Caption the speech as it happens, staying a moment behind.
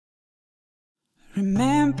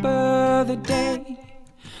Remember the day,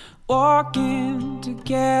 walking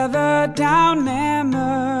together down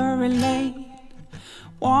memory lane,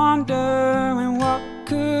 wondering what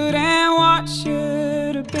could and what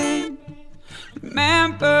should have been.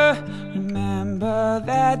 Remember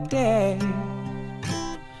that day.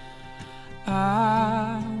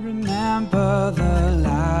 I remember the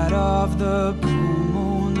light of the blue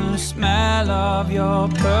moon, the smell of your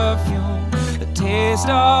perfume, the taste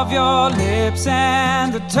of your lips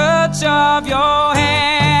and the touch of your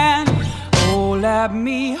hand. Oh, let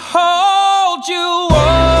me hold you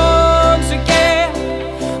once again.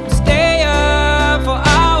 We'll stay up for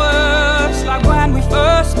hours like when we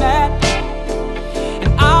first met,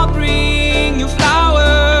 and I'll bring you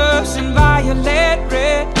flowers in violet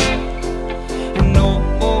red.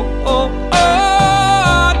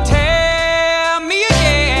 And tell me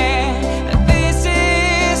again that this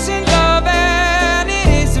isn't love and it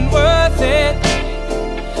isn't worth it.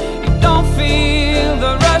 You don't feel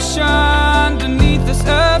the rush underneath the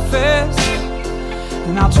surface,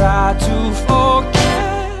 and I'll try to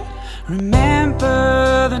forget.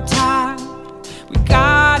 Remember the time we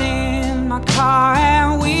got in my car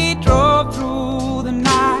and we drove through the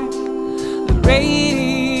night, the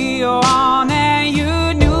radio on and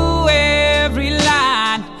you knew every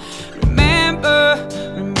line. Remember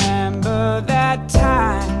that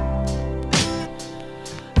time.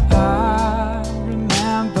 I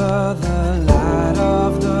remember the light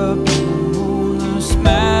of the blue moon, the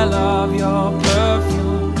smell of your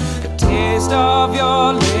perfume, the taste of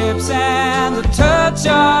your lips and the touch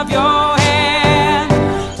of your hand.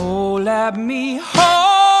 Oh, let me hold